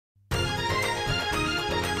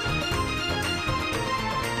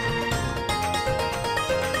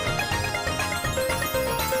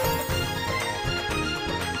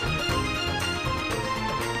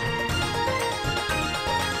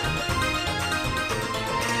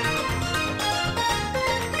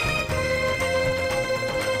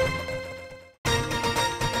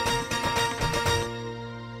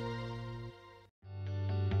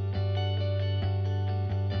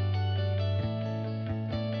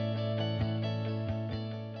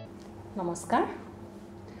নমস্কাৰ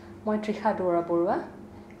মই Trisha Baruah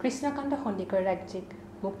Krishna Kanta Handiqui ৰাজ্যিক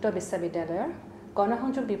মুক্ত বিশ্ববিদ্যালয়ৰ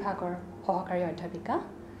গণসংযোগ বিভাগৰ সহকাৰী অধ্যাপিকা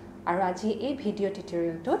আৰু আজি এই ভিডিও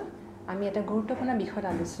টিউটোৰিয়েলটোত আমি এটা গুৰুত্বপূৰ্ণ বিষয়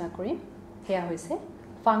আলোচনা কৰিম হেয়া হৈছে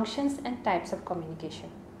functions and types of communication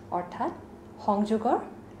অৰ্থাৎ সংযোগৰ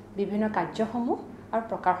বিভিন্ন কাৰ্যসমূহ আৰু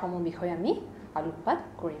প্ৰকাৰসমূহ বিষয়ে আমি আলোকপাত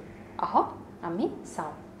কৰিম আহক আমি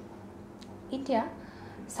চাওঁ এতিয়া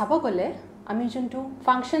চাব গলে আমি যোনটো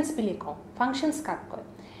ফাংশনস বুলি কওঁ ফাংশনস কাক কয়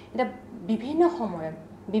এটা বিভিন্ন সময়ত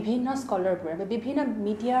বিভিন্ন স্কলাৰবোৰে বা বিভিন্ন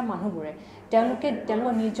মিডিয়াৰ মানুহবোৰে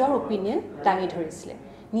তেওঁলোকৰ নিজৰ অপিনিয়ন দাঙি ধৰিছিলে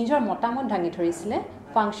নিজৰ মতামত দাঙি ধৰিছিলে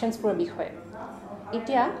ফাংশনসৰ বিষয়ে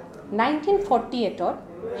এতিয়া 1948 ত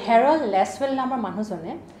হেৰল্ড লেছৱেল নামৰ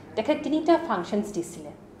মানুহজনে তেখেত তিনিটা ফাংশনস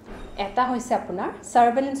দিছিলে এটা হৈছে আপোনাৰ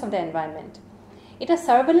সাৰ্ভেইলেন্স অফ দ্য এনভায়ৰনমেন্ট এটা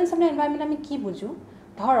সাৰ্ভেইলেন্স অফ দ্য এনভায়ৰনমেন্ট আমি কি বুজো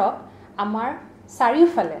ধৰক আমাৰ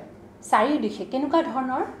চাৰিওফালে চাৰিওদিশে কেনেকুৱা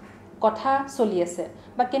ধৰণৰ কথা চলি আছে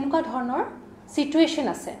বা কেনেকুৱা ধৰণৰ সিচুৱেচন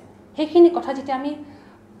আছে সেইখিনি কথা যেতিয়া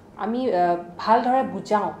আমি ভালদৰে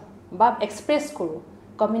বুজাও বা এক্সপ্ৰেছ কৰো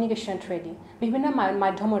কমিউনিকেশ্যন থ্ৰুদি বিভিন্ন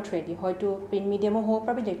মাধ্যমৰ থ্ৰুদি হয়তো প্ৰিন্ট মিডিয়ামো হ'ব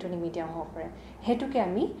পাৰে ইলেক্ট্ৰনিক মিডিয়াম হ'ব পাৰে হেতুকে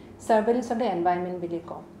আমি সাৰ্ভেইলেন্স অফ দ্য এনভায়ৰনমেন্ট বুলি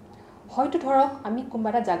কওঁ হয়তো ধৰক আমি কোনোবা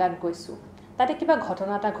এটা জায়গাত গৈছো তাতে কিবা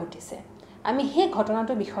ঘটনা এটা ঘটিছে আমি সেই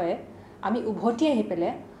ঘটনাটোৰ বিষয়ে আমি উভতি আহি পেলে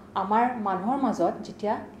আমাৰ মানুহৰ মাজত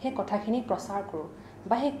যেতিয়া সেই কথাখিনি প্ৰচাৰ কৰো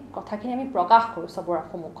বা সেই কথাখিনি আমি প্ৰকাশ কৰো সবৰ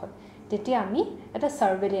সন্মুখত তেতিয়া আমি এটা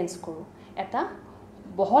সাৰ্ভেইলেন্স কৰো এটা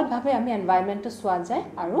বহুতভাৱে আমি এনভায়ৰনমেন্টটো চোৱা যায়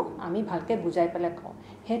আৰু আমি ভালকে বুজাই পেলে কওঁ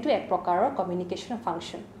হেতু এক প্ৰকাৰৰ কমিউনিকেশ্যন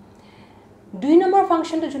ফাংশন দুই নম্বৰ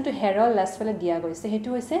ফাংশনটো যোনটো হেৰল্ড লেছৱেলে দিয়া গৈছে হেতু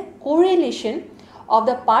হৈছে কোৰিলেশ্যন of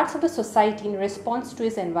the parts of the society in response to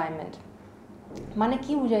its environment মানে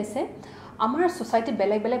কি বুজাইছে আমাৰ সোসাইটি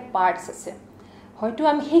বেলেগ বেলেগ পাৰ্টস আছে হয়তো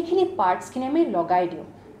আমি সেইখিনি পাৰ্টস কিনে আমি লগাই দিও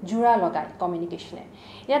জোৰা লগাই কমিউনিকেশ্যনে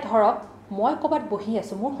ইয়া ধৰক মই কবাত বহি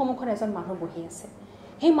আছো মোৰ সন্মুখত এজন মানুহ বহি আছে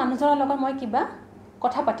সেই মানুহজনৰ লগত মই কিবা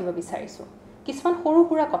কথা পাতিব বিচাৰিছো কিছুমান সৰু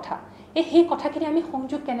সুৰা কথা সেই কথাখিনি আমি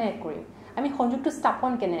সংযোগ কেনে কৰিম আমি সংযোগটো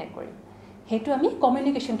স্থাপন কেনে কৰিম হেতু আমি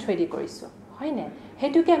কমিউনিকেশ্যন থ্ৰুদি কৰিছো হয়নে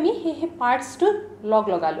হেতুকে আমি সেই পাৰ্টসটো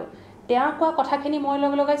লগালো তেওঁৰ কোৱা কথাখিনি মই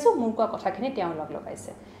লগাইছো মোৰ কোৱা কথাখিনি তেওঁ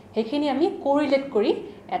লগাইছে সেইখিনি আমি কোৰিলেট কৰি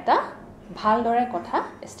এটা ভালদৰে কথা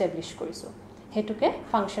এস্টাবলিশ কৰিছো হেতুকে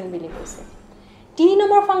ফাংশন বুলি কৈছে তিনি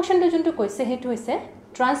নম্বৰ ফাংশনটো যোনটো কৈছে হেতু হৈছে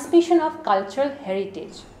ট্ৰান্সমিশন অফ কালচাৰেল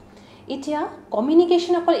হেৰিটেজ এতিয়া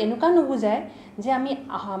কমিউনিকেশ্যন অকল এনেকুৱা নুবুজায় যে আমি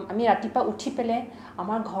ৰাতিপুৱা উঠি পেলে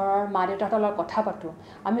আমাৰ ঘৰৰ মা দেউতাহঁতৰ লগত কথা পাতো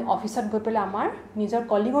আমি অফিচত গৈ পেলে আমাৰ নিজৰ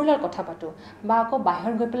কলিগৰ লগত কথা পাতো বা আকৌ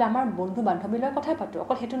বাহিৰত গৈ পেলে আমাৰ বন্ধু বান্ধৱীৰ লগত কথা পাতো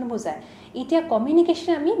অকল হেতু নুবুজায় এতিয়া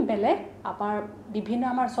কমিউনিকেশ্যন আমি বেলেগ আমাৰ বিভিন্ন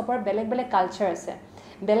আমাৰ সবৰ বেলেগ বেলেগ কালচাৰ আছে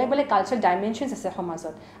বেলেগ বেলেগ কালচাৰেল ডাইমেনশনছ আছে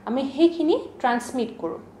সমাজত আমি সেইখিনি ট্ৰান্সমিট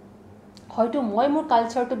কৰো হয়তো মই মোৰ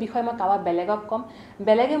কালচাৰটো বিষয়ে মই কাবা বেলেগক কম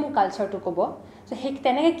বেলেগে মোৰ কালচাৰটো ক'ব সো হেক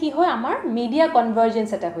তেনেকে কি হয় আমাৰ মিডিয়া কনভাৰ্জেন্স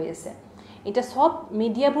এটা হৈ আছে এটা সব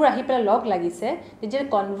মিডিয়াবোৰ আহি পেলে লগ লাগিছে যে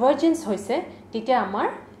কনভাৰ্জেন্স হৈছে তেতিয়া আমাৰ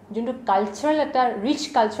যোনটো কালচাৰেল এটা ৰিচ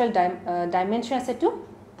কালচাৰেল ডাইমেনশন আছে তো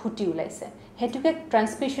ফুটি ওলাইছে হেতুকে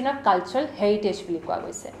ট্ৰান্সমিশন অফ কালচাৰেল হেৰিটেজ বুলি কোৱা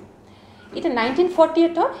গৈছে এটা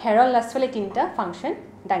 1948 ত হেৰল্ড লেছৱেলে তিনিটা ফাংশন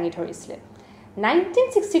দাঙি ধৰিছিলে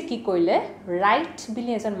 1960 কি কৰিলে ৰাইট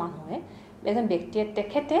বুলি এজন ব্যক্তিয়ে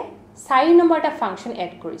তেখেতে 4 নম্বৰ এটা ফাংশন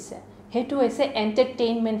এড কৰিছে হেতু হৈছে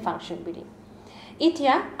এন্টাৰটেইনমেন্ট ফাংশন বুলি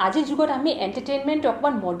এতিয়া আজি যুগত আমি এন্টাৰটেইনমেন্ট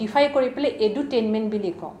অকমান মডিফাই কৰি পেলে এডুটেইনমেন্ট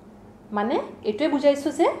বুলি কওঁ মানে এটোৱে বুজাইছো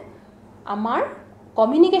যে আমাৰ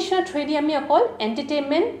কমিউনিকেশ্যন থ্ৰুদি আমি অকল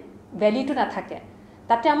এন্টাৰটেইনমেন্ট ভ্যালিটো নাথাকে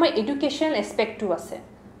তাতে আমাৰ এডুকেশনাল এসপেক্টটো আছে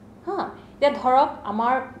এতিয়া ধৰক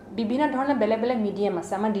আমাৰ বিভিন্ন ধৰণৰ বেলেগ বেলেগ মিডিয়াম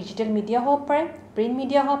আছে আমাৰ ডিজিটেল মিডিয়া হ'ব পাৰে প্ৰিন্ট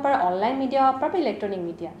মিডিয়া হ'ব পাৰে অনলাইন মিডিয়া হ'ব পাৰে ইলেক্ট্ৰনিক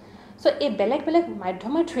মিডিয়া সো এই বেলেগ বেলেগ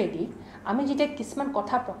মাধ্যমৰ থ্ৰুদি আমি যেতিয়া কিছুমান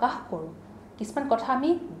কথা প্ৰকাশ কৰো কিছুমান কথা আমি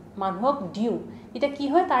মানুহক দিও এটা কি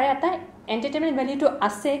হয় তাৰে এটা এন্টাৰটেইনমেন্ট ভ্যালিউটো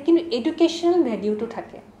আছে কিন্তু এডুকেশনাল ভ্যালিউটো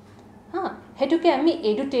থাকে হেতুকে আমি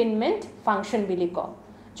এডুটেইনমেন্ট ফাংশন বুলি কওঁ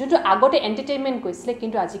যোনটো আগতে এন্টাৰটেইনমেন্ট কৈছিলে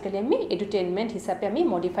কিন্তু আজিকালি আমি এডুটেইনমেন্ট হিচাপে আমি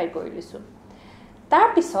মডিফাই কৰি লৈছো তাৰ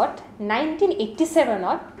পিছত 1987 ত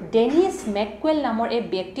ডেনিছ মেককুৱেল নামৰ এই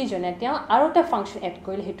ব্যক্তিজনে তেওঁ আৰু এটা ফাংশন এড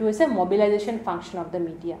কৰিলে হেতু হৈছে mobilisation function of the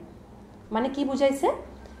media মানে কি বুজাইছে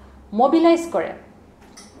মবিলাইজ কৰে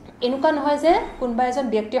এনেকুৱা নহয় যে কোনবা এজন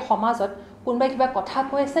ব্যক্তিৰ সমাজত কোনবা কিবা কথা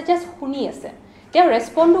কৈ আছে জাস্ট শুনি আছে তেওঁ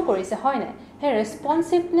ৰেসপন্ডো কৰিছে হয় না হে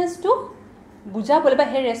ৰেসপন্সিভনেছটো বুজাবলৈ বা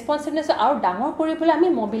হে ৰেসপন্সিভনেছ আৰু ডাঙৰ কৰিবলৈ আমি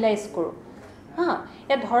মবিলাইজ কৰো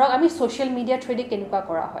এ ধৰক আমি সোশ্যাল মিডিয়া থ্ৰুদি কেনেকুৱা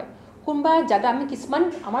কৰা হয় কোনবা জাগা আমি কিছুমান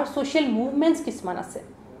আমাৰ সোশ্যাল মুভমেন্টছ কিছুমান আছে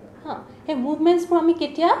হে মুভমেন্টছবোৰ আমি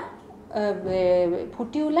কেতিয়া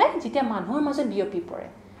ফুটি ওলাই যেতিয়া মানুহৰ মাজত বিয়পি পৰে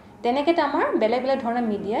তেনেকেটা আমাৰ বেলেগ বেলেগ ধৰণৰ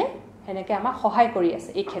মিডিয়াই হেনেকে আমাক সহায় কৰি আছে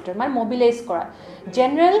এই ক্ষেত্ৰত মানে মোবিলাইজ কৰা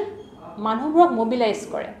জেনাৰেল মানুহবোৰক মোবিলাইজ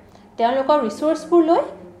কৰে তেওঁলোকৰ ৰিসোৰ্সবোৰ লৈ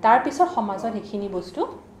তাৰ পিছত সমাজত এইখিনি বস্তু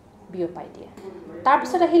বিয়পাই দিয়ে তাৰ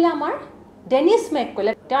পিছত আহিলে আমাৰ ডেনিছ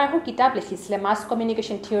মেককলে তেওঁ এখন কিতাপ লিখিছিলে মাছ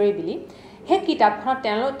কমিউনিকেশ্যন থিওৰি বুলি সেই কিতাপখনত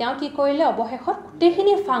তেওঁ কি কৰিলে অৱশেষত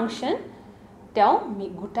গোটেইখিনি ফাংচন তেওঁ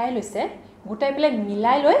গুটাই লৈছে গুটাই পেলাই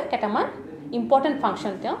মিলাই লৈ কেইটামান ইম্পৰ্টেণ্ট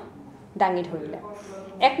ফাংচন তেওঁ দাঙি ধৰিলে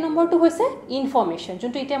এক নম্বৰটো হৈছে ইনফৰমেশ্যন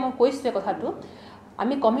যোনটো এতিয়া মই কৈছোঁ এই কথাটো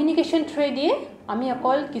আমি কমিউনিকেশ্যন থ্ৰুৱেদি আমি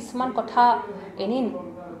অকল কিছুমান কথা এনেই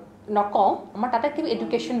নকওঁ আমাৰ তাতে কিবা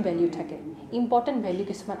এডুকেশ্যন ভেলিউ থাকে ইম্পৰ্টেণ্ট ভেলিউ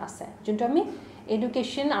কিছুমান আছে যোনটো আমি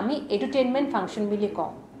এডুকেশ্যন আমি এডুটেইনমেণ্ট ফাংচন বুলি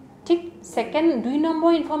কওঁ ঠিক সেকেন্ড 2 নম্বৰ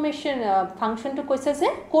ইনফৰমেশ্যন ফাংচনটো কৈছে যে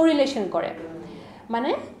কোৰিলেশ্যন কৰে মানে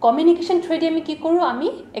কমিউনিকেশ্যন থ্ৰুৱেদি আমি কি কৰোঁ আমি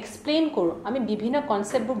এক্সপ্লেইন কৰোঁ আমি বিভিন্ন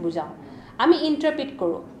কনচেপ্টবোৰ বুজাওঁ আমি ইন্টাৰপ্ৰিট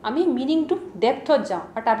কৰোঁ আমি মিনিংটো ডেপথত যাওঁ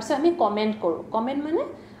আৰু তাৰপিছত আমি কমেণ্ট কৰোঁ কমেণ্ট মানে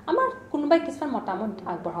আমাৰ কোনোবাই কিছুমান মতামত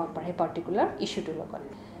আগবঢ়াব পাৰে পাৰ্টিকুলাৰ ইস্যুটোৰ লগত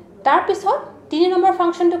তাৰপিছত 3 নম্বৰ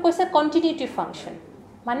ফাংচনটো কৈছে কণ্টিনিউটি ফাংচন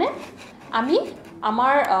মানে আমি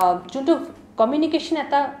আমাৰ যোনটো কমিউনিকেশ্যন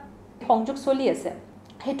এটা সংযোগ চলি আছে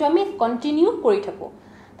সেইটো আমি কণ্টিনিউ কৰি থাকোঁ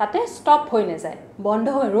তাতে ষ্টপ হৈ নাযায় বন্ধ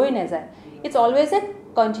হৈ ৰৈ নাযায় it's always A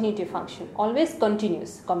continuity function always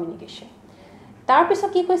continuous communication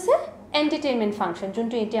তাৰপিছত কি কৈছে entertainment function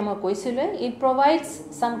juntu etia moi koisile it provides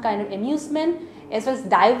some kind of amusement as well as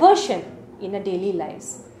diversion in a daily lives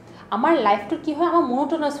amar life to ki hoy amar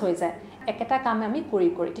monotonous hoy jay eketa kam ami kori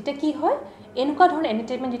tite ki hoy enuka dhon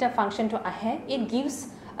entertainment eta function to ahe it gives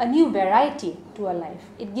a new variety to our life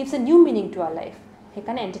it gives a new meaning to our life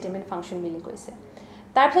hekane entertainment function mili koise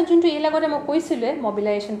tar pisot juntu ei lagote moi koisile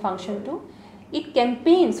mobilization function to it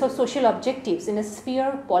campaigns for social objectives in a sphere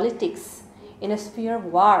of politics in a sphere of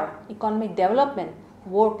war, economic development,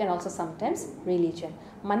 work and also sometimes religion.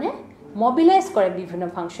 Mane mobilize kore bibhinno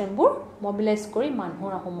function bur mobilize kori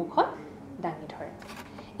manhor amukhot dangi dhore.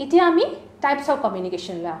 Etia ami types of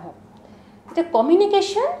communication la aho. Eta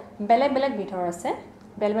communication beleg bithor ase,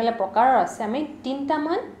 beleg prakarar ase. Ami tinta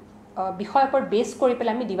man bishoy upor base kori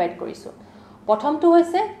pele ami divide korisu. Prothomtu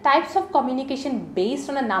hoise types of communication based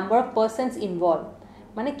on a number of persons involved.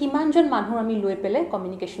 মানে কিমানজন মানুহ আমি লৈ পেলে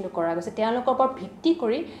কমিউনিকেশ্যনটো কৰা গৈছে তেওঁলোকৰ ওপৰত ভিত্তি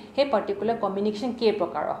কৰি হে পাৰ্টিকুলাৰ কমিউনিকেশ্যন কে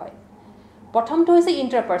প্ৰকাৰ হয় প্ৰথমটো হৈছে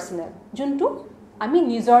ইন্টাৰপাৰ্সনেল যোনটো আমি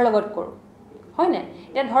নিজৰ লগত কৰোঁ হয় না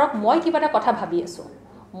এটা ধৰক মই কিবা এটা কথা ভাবি আছো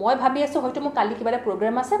হয়তো মোৰ কালি কিবা এটা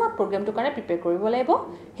প্ৰগ্ৰাম আছে বা প্ৰগ্ৰামটো কাৰণে প্ৰিপেয়াৰ কৰিব লাগিব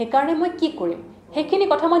হে কাৰণে মই কি কৰিম হেখিনি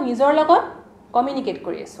কথা মই নিজৰ লগত কমিউনিকেট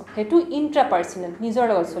কৰি আছো হেতু ইন্টাৰপাৰ্সনেল নিজৰ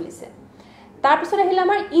লগত চলিছে তাৰ পিছত আহিল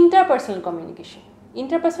আমাৰ ইন্টাৰপাৰ্সনেল কমিউনিকেশ্যন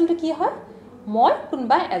ইন্টাৰপাৰ্সনেলটো কি হয় মই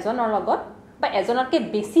কোনবা এজনৰ লগত বা এজনতকে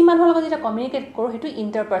বেছি মানুহৰ লগত যেটা কমিউনিকেট কৰো হেতু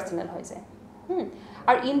ইন্টাৰপাৰ্সনেল হৈ যায়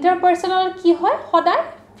আৰু ইন্টাৰপাৰ্সনেল কি হয় সদায়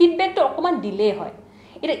ফিডব্যাকটো অকমান ডিলে হয়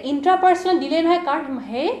এটা ইন্টাৰপাৰ্সনেল ডিলে নহয় কাৰণ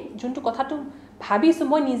হে যোনটো কথাটো ভাবিছো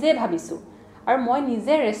মই নিজে ভাবিছো আৰু মই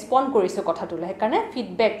নিজে ৰেসপন্ড কৰিছো কথাটোলে হেকাৰণে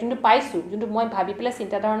ফিডব্যাক যোনটো পাইছো যোনটো মই ভাবি পেলে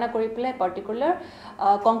চিন্তা ধাৰণা কৰি পেলে পাৰ্টিকুলাৰ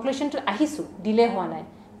কনক্লুজনটো আহিছো ডিলে হোৱা নাই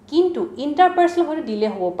কিন্তু ইন্টাৰপাৰ্সনেল হলে ডিলে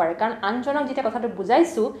হ'ব পাৰে কাৰণ আনজনক যেটা কথাটো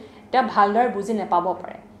বুজাইছো এটা ভালদৰে বুজি নাপাব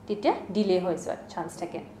পাৰে তেতিয়া ডিলে হৈ যোৱাৰ চান্স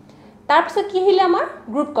থাকে তাৰ পিছত কি হিলে আমাৰ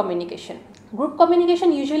গ্ৰুপ কমিউনিকেশ্যন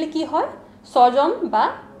ইউজুৱেলি কি হয় 6 জন বা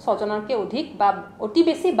 6 জনৰকে অধিক বা অতি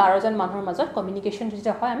বেছি 12 জন মানুহৰ মাজত কমিউনিকেশ্যন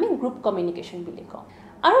যেটা হয় আমি গ্ৰুপ কমিউনিকেশ্যন বুলি কওঁ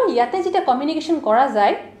আৰু ইয়াতে যেটা কমিউনিকেশ্যন কৰা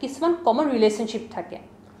যায় কিছুমান কমন ৰিলেশনশিপ থাকে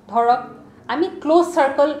ধৰক আমি ক্লোজ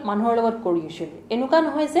সাৰ্কেল মানুহৰ লগত কৰি ইউজুৱেলি এনুকা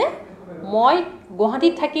নহয় যে মই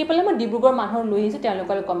গুৱাহাটীত থাকি পেলে মই ডিব্ৰুগড় মানুহৰ লৈ আহিছো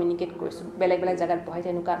তেওঁলোকৰ লগত কমিউনিকেট কৰিছো বেলেগ জাগাত বহাই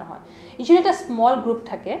তেনেকুৱা নহয় ইউজুৱেলি এটা স্মল গ্ৰুপ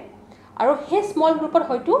থাকে আৰু হে স্মল গ্ৰুপত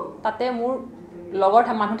হয়তো তাতে মোৰ লগৰ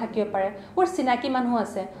মানুহ থাকিব পাৰে মোৰ চিনাকি মানুহ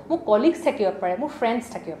আছে মোৰ কলিগছ থাকিব পাৰে মোৰ ফ্ৰেণ্ডছ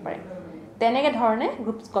থাকিব পাৰে তেনেকে ধৰণে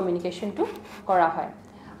গ্ৰুপ কমিউনিকেশ্যনটো কৰা হয়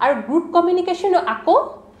আৰু গ্ৰুপ কমিউনিকেশ্যন আকৌ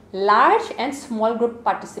লাৰ্জ এণ্ড স্মল গ্ৰুপ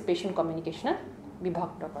পাৰ্টিসিপেশ্যন কমিউনিকেশ্যনত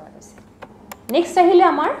বিভক্ত কৰা হৈছে নেক্সট আহিলে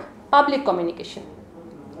আমাৰ পাব্লিক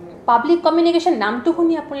কমিউনিকেশ্যন নামটো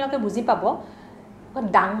শুনি আপোনালোকে বুজি পাব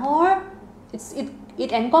ডাঙৰ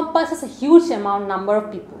it encompasses a huge amount number of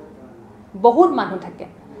people বহুত মানুহ থাকে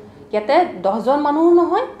ইয়াতে 10 জন মানুহ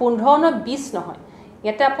নহয় 15 ন 20 নহয়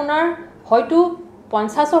ইয়াতে আপোনাৰ হয়তো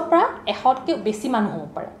 50 ৰ পৰা 100 কে বেছি মানুহ হ'ব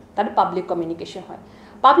পাৰে তাতে পাব্লিক কমিউনিকেশ্যন হয়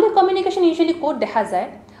পাব্লিক কমিউনিকেশ্যন ইউজুৱেলি কোড দেখা যায়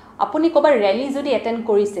আপুনি কবাৰ ৰেলী যদি এটেন্ড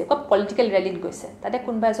কৰিছে কব পলিটিক্যাল ৰেলীত গৈছে তাতে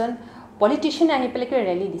কোনবা এজন পলিটিশিয়ান আহি পেলে কি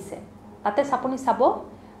ৰেলী দিছে তাতে আপুনি চাব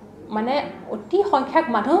মানে অতি সংখ্যক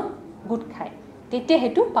মানুহ গুট খায় তেতিয়া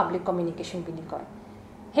হেতু পাব্লিক কমিউনিকেশ্যন বুলি কয়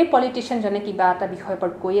হে পলিটিশিয়ান জনে কিবা এটা বিষয়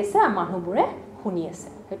ওপৰত কৈ আছে আৰু মানুহবোৰে শুনি আছে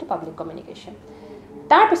হেতু পাব্লিক কমিউনিকেশ্যন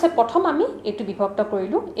তাৰ পিছত প্ৰথম আমি এটো বিভক্ত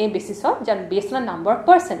কৰিলো এই বেসিছত যেন বেসড অন নাম্বাৰ অফ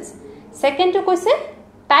পাৰ্সনস সেকেন্ডটো কৈছে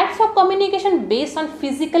Types of communication based on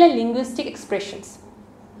physical and linguistic expressions.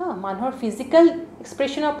 মানুহৰ physical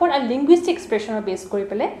expression ওপৰত আৰু linguistic expression বেছ কৰি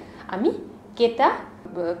পেলাই আমি কেটা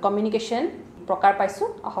communication প্ৰকাৰ পাইছো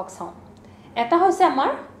আহক চাওঁ এটা হৈছে আমাৰ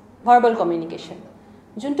verbal communication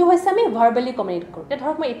যোনটো হৈছে আমি verbally communicate কৰো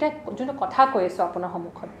ধৰক মই এটা যোনটো কথা কৈ আছো আপোনাৰ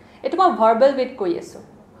সন্মুখত এটো মই verbal way কৈ আছো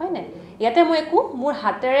হয় না ইয়াতে মই একো মোৰ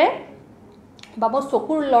হাতেৰে বাবা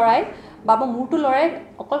চকুৰ লৰাই বাবা মুৰটো লৰাই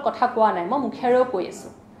অকল কথা কোৱা নাই মই মুখেৰেও কৈ আছো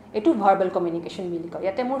এটো verbal communication বুলি কয়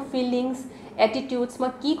ইয়াতে মোৰ feelings attitudes মই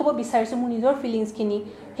কি ক'ব বিচাৰিছো মোৰ নিজৰ feelings খিনি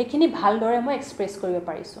হেখিনি ভালদৰে মই এক্সপ্ৰেছ কৰিব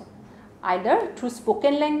পাৰিছো either through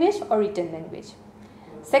spoken language or written language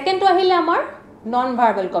second to আহিলে আমাৰ non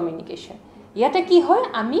verbal communication ইয়াতে কি হয়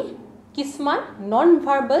আমি কিছুমান non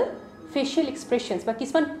verbal facial expressions বা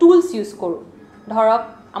কিছুমান tools ইউজ কৰো ধৰক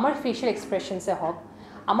আমাৰ facial expressions এ হওক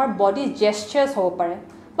আমাৰ body gestures হ'ব পাৰে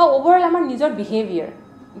বা overall আমাৰ নিজৰ behavior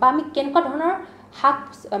বা আমি কেনেকুৱা ধৰণৰ হাত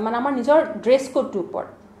মানে আমাৰ নিজৰ ড্ৰেছ কোডৰ ওপৰত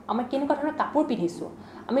আমি কেনেকুৱা ধৰণৰ কাপোৰ পিন্ধিছো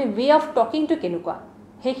আমি ওয়ে অফ টকিং টু কেনেকুৱা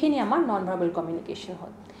হেখিনি আমাৰ নন ভাৰ্বাল কমিউনিকেশ্যন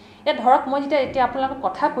হয় এটা ধৰক মই যেতিয়া এতিয়া আপোনালোকক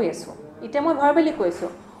কথা কৈ আছো এতিয়া মই ভাৰ্বালি কৈছো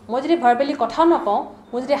মই যদি ভাৰ্বালি কথা নকওঁ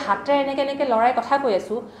মই যদি হাতেৰে এনেকে লৰাই কথা কৈ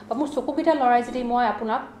আছো বা মোৰ চকুকিটা লৰাই যদি মই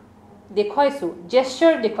আপোনাক দেখুৱাইছো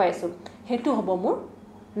জেস্চাৰ দেখুৱাইছো হেতু হ'ব মোৰ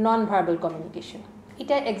নন ভাৰ্বাল কমিউনিকেশ্যন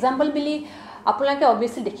এটা এক্সাম্পল বুলি আপোনালোকে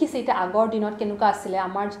obviously দেখিছে এটা আগৰ দিনত কেনেকুৱা আছিল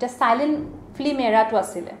আমাৰ যেটা সাইলেন্ট ফিল্ম এৰাটো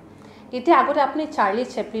আছিল এতিয়া আগতে আপুনি চাৰ্লি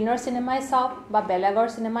চ্যাপলিনৰ সিনেমাই চাওক বা বেলাগৰ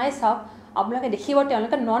সিনেমাই চাওক আপোনালোকে দেখিব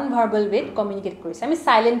তেওঁলোকে নন ভাৰ্বাল ৱেত কমিউনিকেট কৰিছে আমি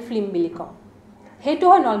সাইলেন্ট ফিল্ম বুলি কওঁ হেতু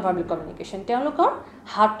হয় নন ভাৰ্বাল কমিউনিকেশ্যন তেওঁলোকৰ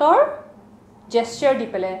হাতৰ জেস্চাৰ দি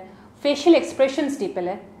পেলে ফেশিয়াল এক্সপ্ৰেছনছ দি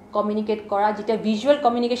পেলে কমিউনিকেট কৰা যেটা ভিজুৱেল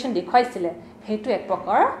কমিউনিকেশ্যন দেখুৱাইছিল হেতু এক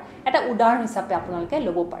প্ৰকাৰ এটা উদাহৰণ হিচাপে আপোনালোকে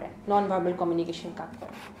ল'ব পাৰে নন ভাৰ্বাল কমিউনিকেশ্যন কাক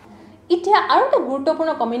কয় এতিয়া আৰু এটা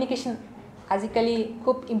গুৰুত্বপূৰ্ণ কমিউনিকেশ্যন আজিকালি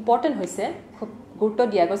খুব ইম্পৰ্টেন্ট হৈছে খুব গুৰুত্ব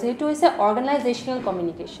দিয়া গৈছে হেতু হৈছে অৰ্গানাইজেশনাল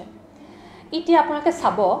কমিউনিকেশ্যন এতিয়া আপোনালোকে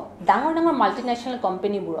চাব ডাঙৰ ডাঙৰ মাল্টিনেশ্যনেল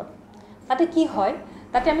কোম্পানীবোৰত তাতে কি হয়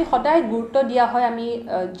তাতে আমি সদায় গুৰুত্ব দিয়া হয় আমি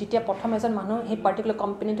যেতিয়া প্ৰথম এজন মানুহ সেই পাৰ্টিকুলাৰ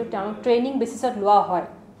কোম্পানীটো তেওঁলোক ট্ৰেইনিং বেচিছত লোৱা হয়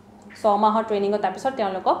 6 মাহৰ ট্ৰেইনিঙৰ তাৰপিছত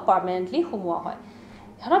তেওঁলোকক পাৰ্মানেন্টলি সোমোৱা হয়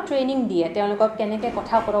সিহঁতক ট্ৰেইনিং দিয়ে তেওঁলোকক কেনেকৈ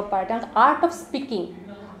কথা ক'ব পাৰে তেওঁলোক art of speaking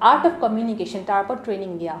art of communication তাৰ ওপৰত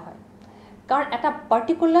ট্ৰেইনিং দিয়া হয় কাৰণ এটা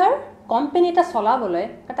পাৰ্টিকুলাৰ কোম্পানী এটা চলাবলৈ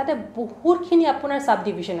তাতে বহুতখিনি আপোনাৰ সাব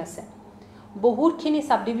ডিভিজন আছে বহুতখিনি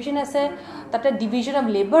সাব ডিভিজন আছে তাতে ডিভিজন অফ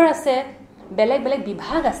লেবাৰ আছে বেলেগ বেলেগ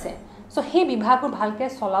বিভাগ আছে সো সেই বিভাগবোৰ ভালকৈ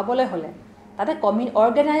চলাবলৈ হলে তাতে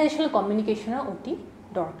অৰ্গানাইজেশনাল কমিউনিকেশ্যনৰ অতি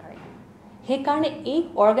দৰকাৰী সেই কাৰণে এই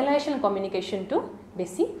অৰ্গানাইজেশনাল কমিউনিকেশ্যনটো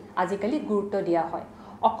বেছি আজিকালি গুৰুত্ব দিয়া হয়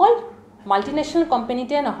অকল মাল্টিনেশ্যনেল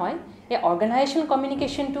কোম্পানীতে নহয় এই অৰ্গানাইজেশনাল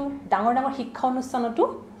কমিউনিকেশ্যনটো ডাঙৰ ডাঙৰ শিক্ষা অনুষ্ঠানতো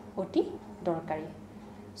অতি দৰকাৰী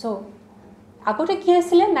সো আগতে কি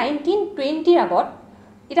আছিল 1920 আগত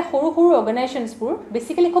এটা সৰু সৰু অৰ্গানাইজেশনছবোৰ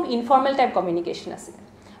বেসিক্যালি খুব ইনফৰ্মেল টাইপ কমিউনিকেশ্যন আছিল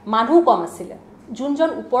মানুহ কম আছিল যোনজন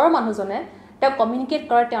ওপৰৰ মানুহজনে তেওঁ কমিউনিকেট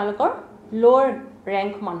কৰে তেওঁলোকৰ লোৱাৰ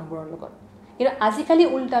ৰেংক মানুহবোৰৰ লগত কিন্তু আজিকালি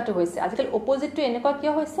উল্টাটো হৈছে আজিকালি অপজিটটো এনেকুৱা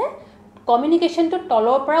কিয় হৈছে কমিউনিকেশ্যনটো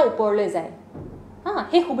তলৰ পৰা ওপৰলৈ যায়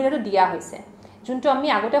সেই সুবিধাটো দিয়া হৈছে যোনটো আমি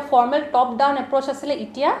আগতে ফৰ্মেল টপ ডাউন এপ্ৰচ আছিল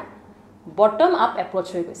এতিয়া বটম আপ এপ্ৰচ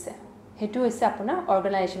হৈ গৈছে হেতু হৈছে আপোনাৰ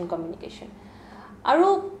অৰ্গানাইজেশন কমিউনিকেশ্যন আৰু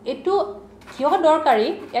এটো কিয় দৰকাৰী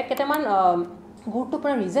ইয়াৰ কেইটামান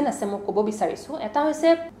গুৰুত্বপূৰ্ণ ৰিজন আছে মই ক'ব বিচাৰিছো এটা হৈছে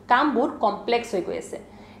কাম বহুত কমপ্লেক্স হৈ গৈ আছে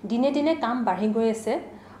দিনে দিনে কাম বাঢ়ি গৈ আছে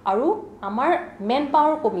আৰু আমাৰ মেন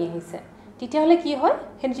পাৱাৰ কমি আহিছে তেতিয়াহলে কি হয়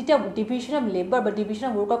হেন যেতিয়া ডিভিজন অফ লেবাৰ বা ডিভিজন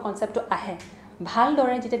অফ ৱৰ্কৰ কনসেপ্টটো আহে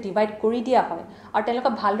ভালদৰে যেতিয়া ডিভাইড কৰি দিয়া হয় আৰু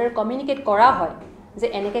তেওঁলোকক ভালদৰে কমিউনিকেট কৰা হয় যে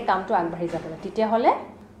এনেকে কামটো আগবাঢ়ি যাব তেতিয়াহলে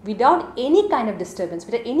without any kind of disturbance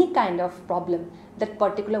without any kind of problem that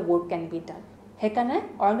particular work can be done হেকানে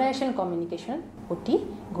অৰ্গানাইজেশনাল communication অতি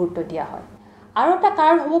গুৰুত্ব দিয়া হয় আৰু এটা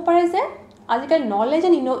কাৰণ হ'ব পাৰে যে আজিকালি নলেজ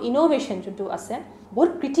এণ্ড ইনোভেশ্যন যোনটো আছে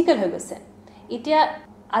বহুত ক্ৰিটিকেল হৈ গৈছে এতিয়া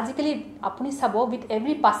আজিকালি আপুনি চাব উইথ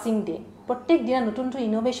এভৰি পাছিং ডে প্ৰত্যেক দিনা নতুন নতুন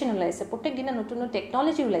ইনোভেশ্যন ওলাইছে প্ৰত্যেক দিনা নতুন নতুন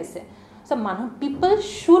টেকনলজি ওলাইছে সো মানুহ পিপল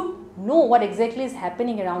should know what exactly is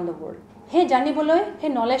happening around the world সেই জানিবলৈ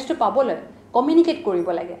সেই নলেজটো পাবলৈ কমিউনিকেট কৰিব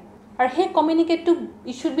লাগে আৰু সেই কমিউনিকেটটো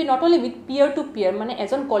it should be not only with Pyar two Pyar মানে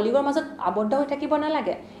এজন কলিগৰ মাজত আবদ্ধ হৈ থাকিব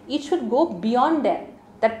নালাগে it should go beyond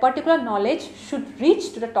that particular knowledge should reach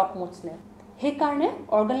to the topmost level সেই কাৰণে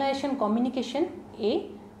অৰ্গানাইজেশন কমিউনিকেশ্যন এই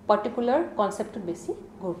পাৰ্টিকুলাৰ কনসেপ্টটো বেছি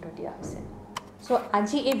গুৰুত্ব দিয়া হৈছে সো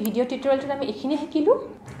আজি এই ভিডিও টিউটোৰিয়েলটোত আমি এখিনি শিকিলো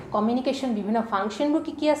কমিউনিকেশ্যন বিভিন্ন ফাংচনবোৰ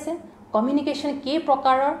কি আছে কমিউনিকেশ্যন কে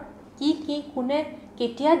প্ৰকাৰৰ কি কোনে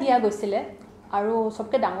কেতিয়া দিয়া গৈছিল আৰু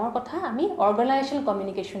সবকে ডাঙৰ কথা আমি অৰ্গানাইজেশন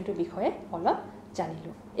কমিউনিকেশ্যনটোৰ বিষয়ে অলপ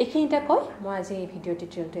জানিলো এখিনিটা কৈ মই আজি এই ভিডিও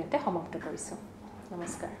টিউটোৰিয়েলটো ইয়াতে সমাপ্ত কৰিছো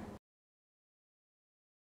নমস্কাৰ